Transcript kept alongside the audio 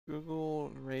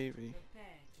Google Ravy.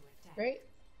 Great.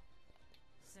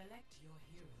 Select your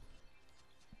hero.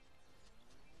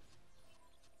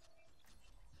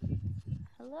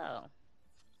 Hello.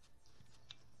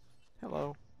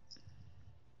 Hello.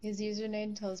 His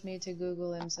username tells me to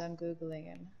Google him, so I'm Googling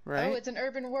him. Right? Oh, it's an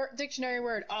urban dictionary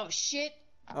word. Oh, shit!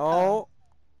 Oh!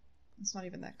 It's not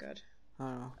even that good.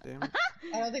 Oh, damn it.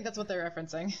 I don't think that's what they're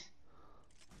referencing.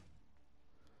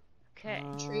 Okay.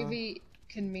 Travy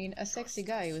can mean a sexy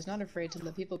guy who is not afraid to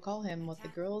let people call him what the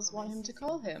girls want him to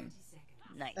call him.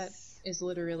 Nice. That is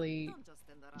literally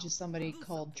just somebody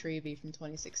called Travy from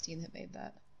 2016 that made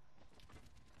that.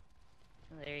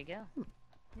 Well, there you go.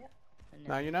 Yep.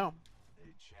 Now you know. A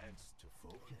chance to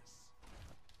focus.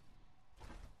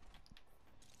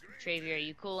 Travy, are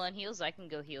you cool on heals? I can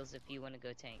go heals if you want to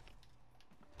go tank.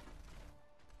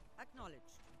 Acknowledged.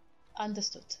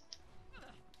 Understood.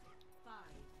 5,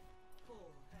 4,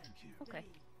 Thank you. Okay.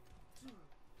 3, 2,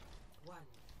 1.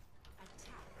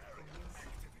 Attack.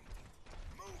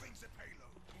 Moving the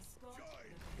payload. Escort.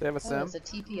 They have a Oh, sim. there's a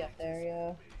TP up there,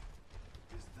 yeah.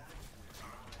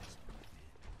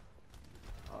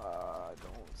 I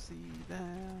don't see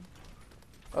them.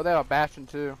 Oh, they have a Bastion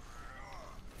too.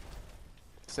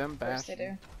 Sim Of course they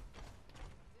Bastion. do.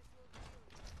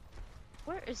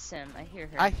 Where is Sim? I hear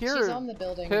her. I hear She's her. on the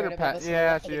building pitter right above pat. us.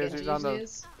 Yeah, where she the is. Genji She's on the. usually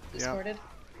is. Discorded.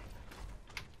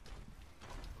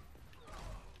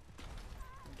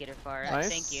 Get her far up. Nice.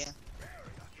 Thank you.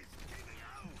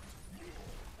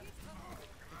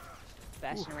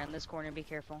 Bastion around this corner. Be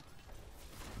careful.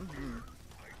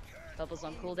 Bubble's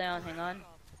on cooldown. Hang on.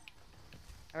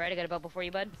 Alright, I got a bubble for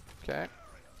you, bud. Okay.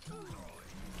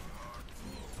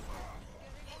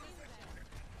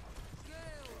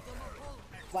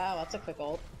 Wow, that's a quick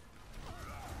ult.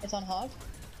 It's on Hog.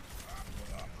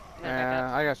 I'm gonna back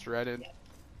up. I got shredded. Yep.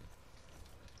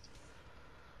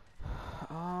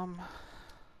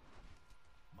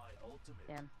 My ultimate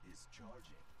Damn. is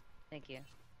charging. Thank you.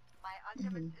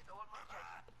 Mhm.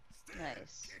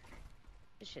 Nice.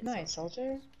 Good shit, Nice, Soldier.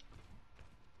 soldier.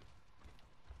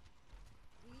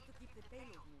 We need to keep the payload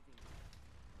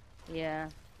moving. Yeah.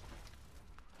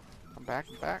 I'm back.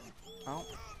 I'm back. Oh.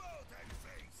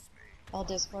 I'll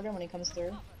Discord him when he comes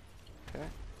through. Okay.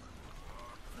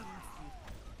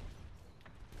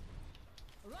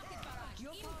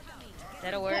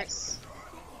 That'll work. Nice.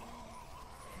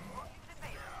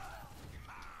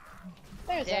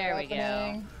 There's There our we go.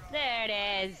 opening. There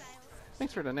it is.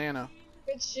 Thanks for the nano.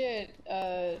 Good shit.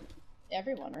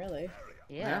 Everyone really.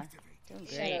 Yeah. Doing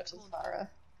Shout great. out to Farah.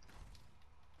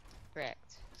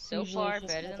 Correct. So Usually far, it's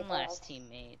just better like than a last box.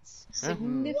 teammates.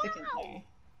 Significantly.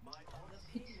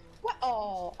 What?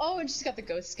 Oh, oh, and she's got the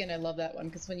ghost skin. I love that one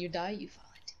because when you die, you fall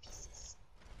into pieces.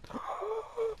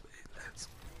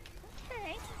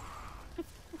 Okay.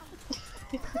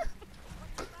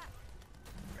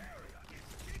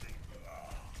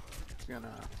 It's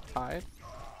gonna hide.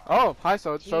 Oh, hi,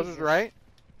 Soldier's Jesus. right.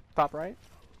 Top right.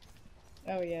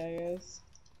 Oh yeah, he is.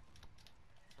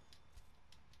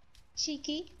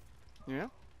 Cheeky. Yeah.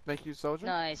 Thank you, Soldier.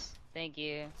 Nice. Thank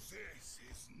you. This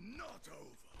is not over.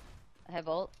 I have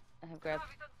ult. I have grab.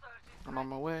 I'm on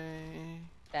my way.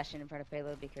 Bastion in front of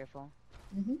payload. Be careful.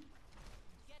 Mhm.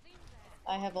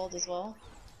 I have ult as well.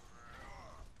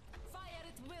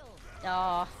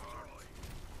 Aw.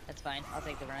 That's fine. I'll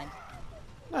take the run.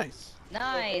 Nice.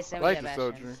 Nice. And we Like got the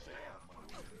Bastion. Soldier.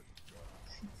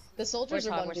 The soldiers Where's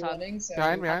are Hog? one Where's v Hog? running, so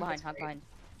Behind me, Hop behind. behind. Hop behind.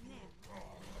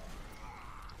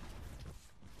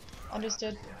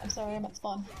 understood. I'm sorry, I'm at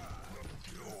spawn.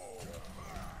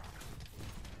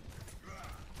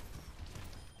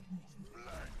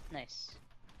 Nice.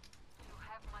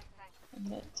 I'm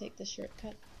gonna take the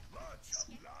shortcut.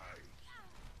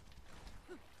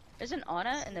 There's an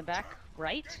Ana in the back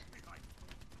right.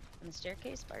 On the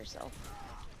staircase by herself.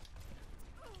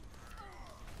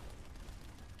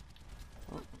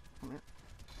 Oh, come here.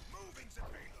 Moving the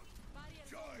payload.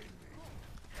 Join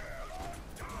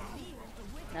me.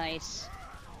 Nice.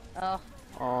 Oh.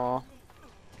 Aw.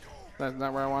 That's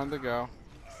not where I wanted to go.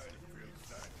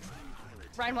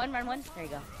 Run one, run one. There you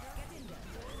go.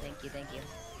 Thank you, thank you.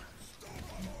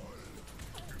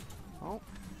 Oh.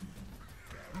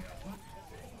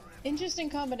 Interesting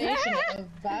combination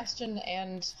of Bastion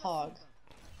and Hog.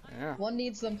 Yeah. One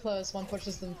needs them close, one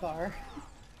pushes them far.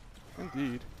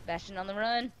 Indeed. Bastion on the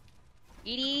run.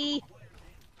 Edie!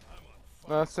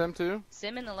 Sim too.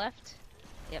 Sim in the left.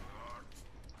 Yep.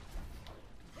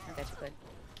 I got you, bud.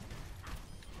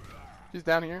 He's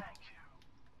down here.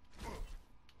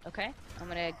 Okay, I'm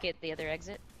gonna get the other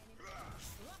exit.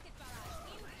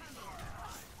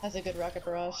 Has a good rocket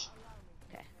barrage.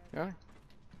 Okay. Yeah.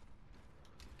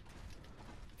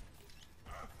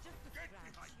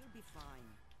 be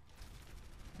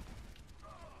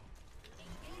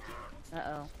fine.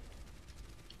 Uh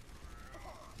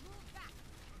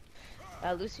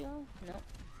oh. Lucio? No.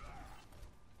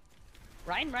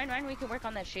 Ryan, we can work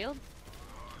on that shield.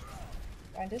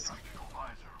 Grinders.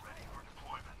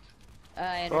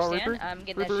 I Oh, understand. Reaper? I'm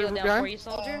getting Reaper, that shield Reaper down guy? for you,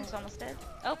 soldier. It's almost dead.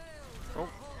 Oh,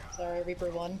 Sorry, Reaper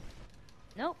 1.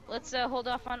 nope. Let's hold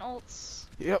off on ults.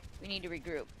 Yep. We need to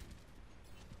regroup.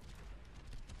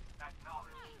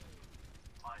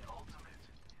 My ultimate is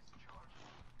charged.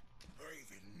 I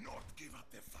will not give up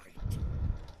the fight.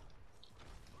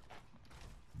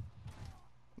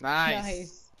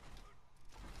 Nice.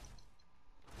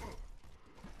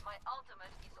 My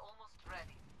ultimate is almost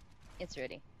ready. It's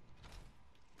ready.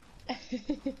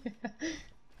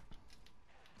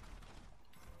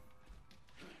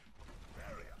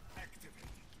 Barrier activated.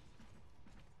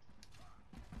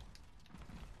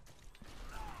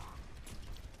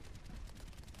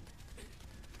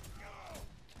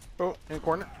 Oh, in the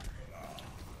corner.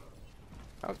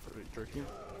 That was pretty tricky.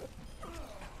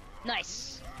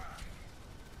 Nice.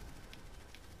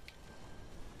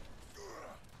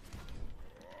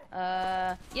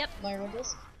 Yep. My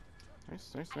Rogers.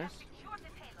 Nice, nice, nice.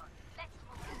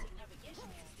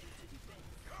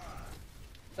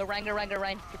 Go Ryan.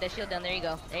 Get that shield down. There you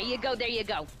go. There you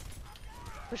go.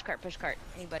 Push cart.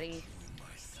 Anybody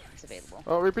is available.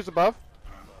 Oh, Reaper's above.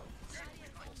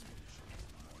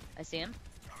 I see him.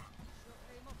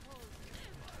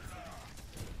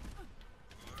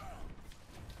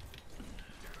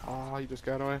 Oh, he just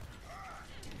got away.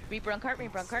 Reaper on cart.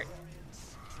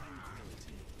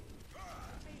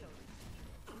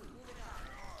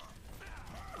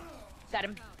 Got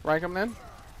him. Ryan coming in.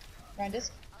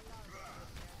 Grinders.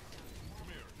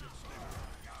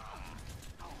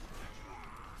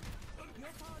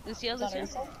 Lucio. Not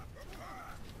Orisa.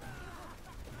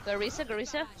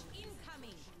 Garisa.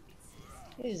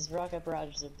 These rocket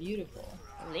barrages are beautiful.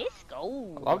 Let's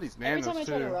go. I love these Every time I nanos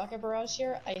try to too. rocket barrage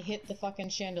here, I hit the fucking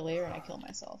chandelier and I kill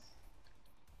myself.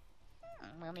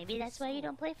 Well, maybe that's why you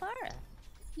don't play Farah.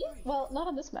 Yeah, well, not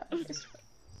on this map.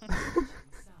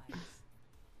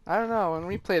 I don't know. When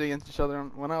we played against each other,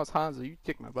 when I was Hanzo, you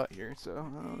kicked my butt here, so I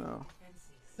don't know.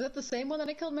 Is that the same one that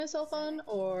I killed myself on,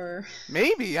 or?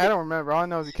 Maybe, I don't remember. All I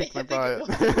know is you kicked my I think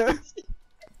butt. it was.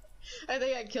 I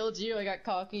think I killed you. I got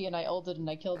cocky and I ulted and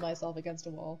I killed myself against a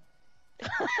wall.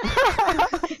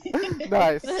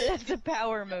 Nice. That's a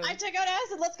power move. I took out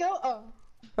acid. Let's go. Oh.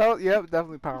 Oh, yep,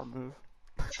 definitely power move.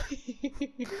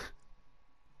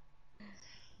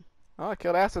 Oh, I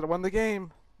killed Acid. I won the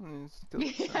game. Still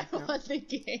the same, I yeah. won the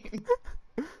game.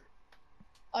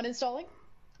 Uninstalling?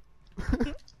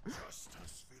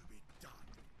 Justice will be done.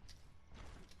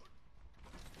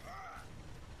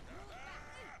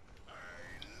 I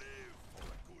live for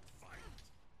a good fight.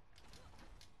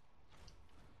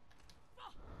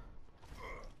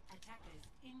 Attackers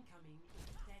incoming in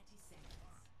 30 seconds.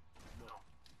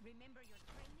 Remember your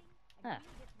training and Ah.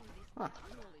 we'll get through this Huh.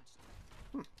 with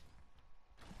knowledge.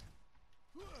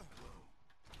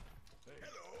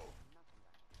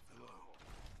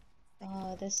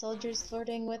 Oh, the soldier's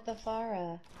flirting with the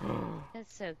Farah.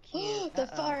 That's so cute. The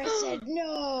Farah said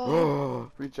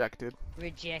no! Rejected.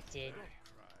 Rejected.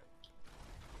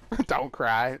 Don't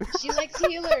cry. She likes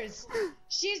healers!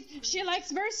 She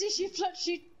likes mercy!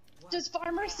 She does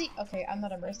far mercy! Okay, I'm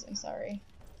not a mercy, I'm sorry.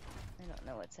 I don't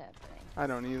know what's happening. I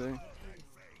don't either.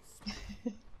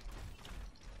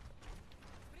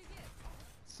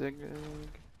 Sig.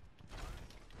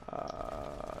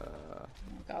 Oh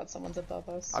god, someone's above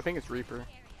us. I think it's Reaper.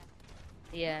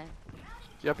 Yeah.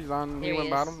 Yep, he's on. There He he went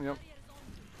is. bottom. Yep.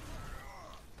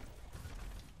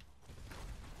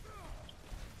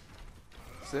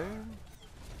 Sig.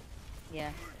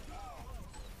 Yeah.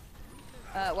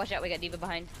 Watch out, we got D.Va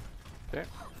behind. Okay.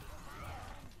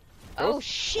 Oh Go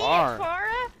shit, far.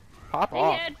 Farah! Pop They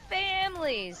off. had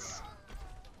families!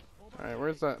 Alright,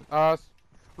 where's that?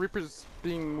 Reaper's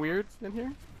being weird in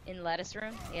here? In lattice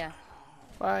room? Yeah.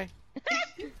 Bye.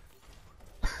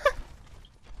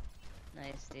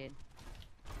 Nice, dude.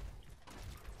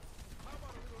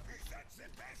 That's the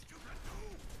best you can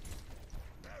do.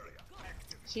 Barrier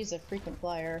activated. She's a frequent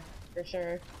flyer, for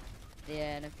sure.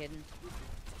 Yeah, no kidding.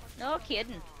 No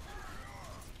kidding.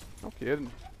 No kidding.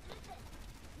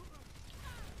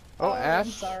 Oh, I'm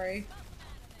Ash. sorry.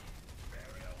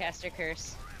 Caster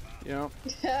curse. Yep.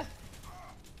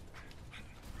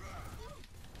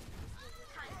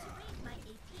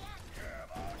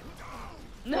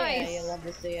 Nice! Yeah, you love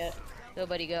to see it. Go,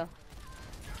 buddy, go.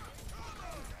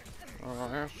 Oh,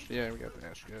 Ash. Yeah, we got the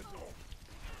Ash good.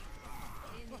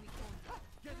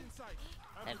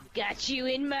 I've got you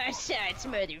in my sights,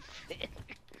 motherfucker.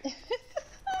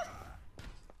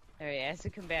 Alright, has to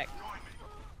come back.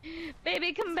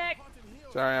 Baby, come back!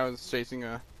 Sorry, I was chasing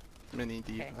a mini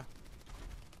diva. Okay.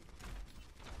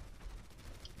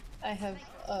 I have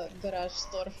a garage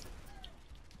door.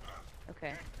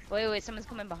 Okay. Wait, someone's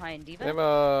coming behind. They Diva? have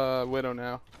a widow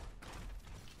now.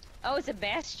 Oh, it's a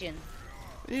Bastion.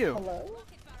 Ew. Hello?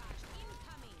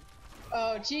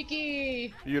 Oh,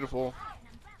 cheeky! Beautiful.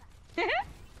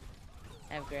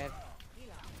 I've grabbed.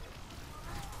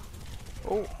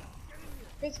 Oh,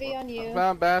 Frisbee on I you.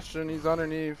 found Bastion. He's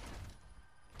underneath.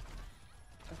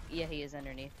 Yeah, he is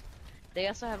underneath. They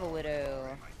also have a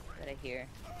widow that I hear.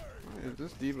 What is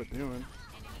this diva doing?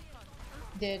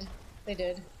 They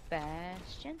did.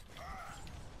 Bastion?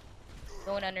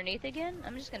 Going underneath again?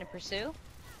 I'm just gonna pursue.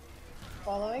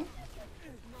 Following.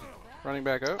 Running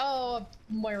back up. Oh,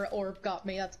 Moira Orb got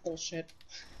me. That's bullshit.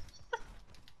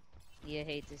 You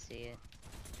hate to see it.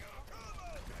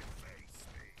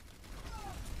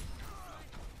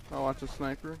 I'll watch a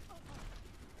sniper.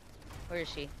 Where is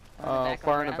she? On the back,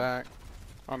 Far on in the ground? back.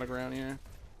 On the ground,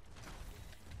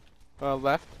 yeah.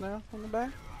 Left now on the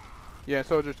back? Yeah,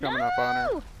 soldier's coming up on her.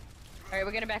 Alright,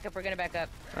 we're gonna back up,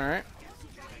 Alright.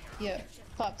 Yeah.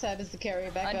 Pop tab is the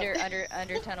carrier back Under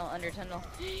up. tunnel.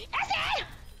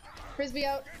 Frisbee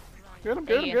out. Good, I'm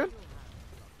good, I'm Yeah. good.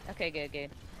 Okay, good.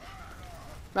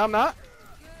 No, I'm not.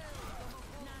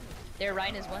 There,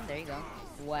 Ryan is one. There you go.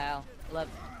 Wow. Love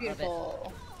it.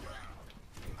 Beautiful.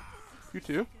 You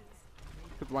too.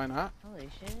 Because why not? Holy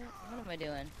shit. What am I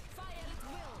doing?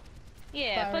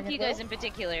 Yeah, Firing fuck you at guys will? in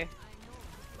particular.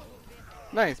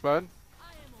 Nice, bud.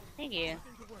 Thank you.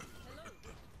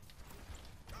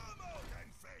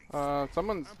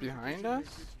 Someone's behind us?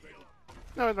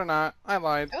 No, they're not. I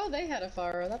lied. Oh, they had a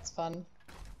fire. That's fun.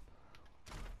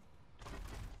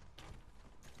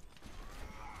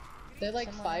 They're like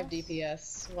Someone 5 else?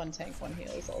 DPS. 1 tank, 1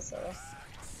 heals also.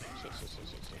 Shit.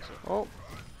 Oh,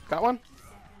 got one?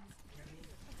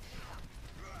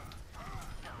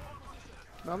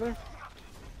 Another?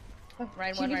 Oh,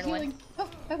 Ryan she one, needs Ryan one. healing. Oh,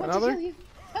 I want Another? to heal you.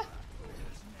 Ah.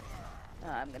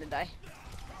 I'm gonna die.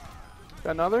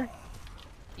 Got another?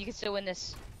 You can still win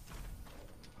this.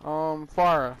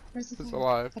 Farah Where's the is fire?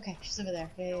 alive. Okay, she's over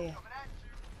there. Yeah.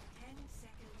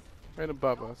 Right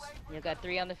above us. You got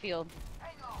 3 on the field.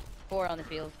 4 on the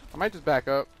field. I might just back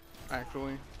up,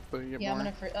 actually, so you get Yeah,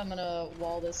 more. I'm gonna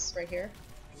wall this right here.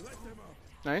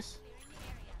 Nice.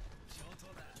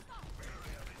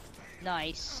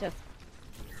 Nice. Okay.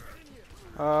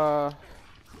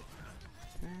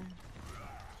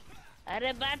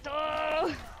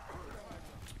 Arabato!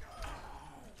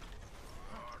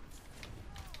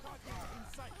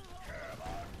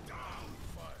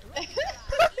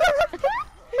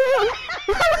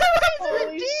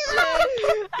 Holy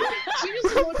shit! She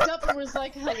just looked up and was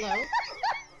like, hello?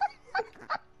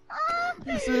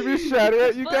 You see me shouting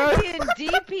at you guys? Fucking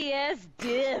DPS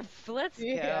diff. Let's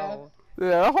Yeah. go.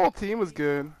 Yeah, the whole team was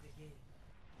good.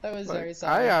 That was Like, very I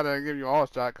solid. gotta give you all a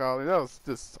shot, Collie. That was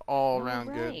just all around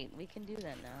good. Right, we can do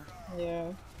that now.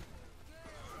 Yeah.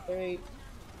 Very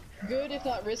good, if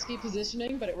not risky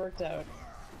positioning, but it worked out.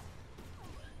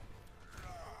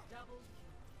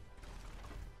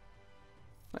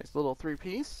 Nice little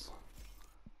 3-piece.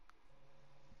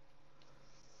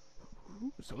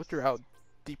 Ooh, Soldier out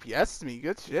DPS me.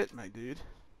 Good shit, my dude.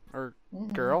 Or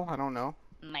girl, I don't know.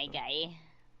 My guy.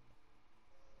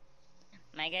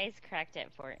 My guy's cracked at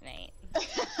Fortnite.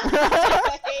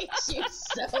 I hate you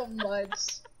so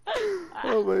much.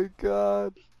 Oh my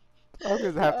god. I'm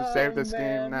gonna have to save Oh, this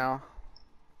man. game now.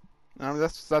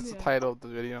 That's the title of the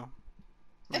video.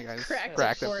 My guy's Cracked at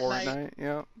cracked at Fortnite. Fortnite.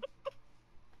 Yep.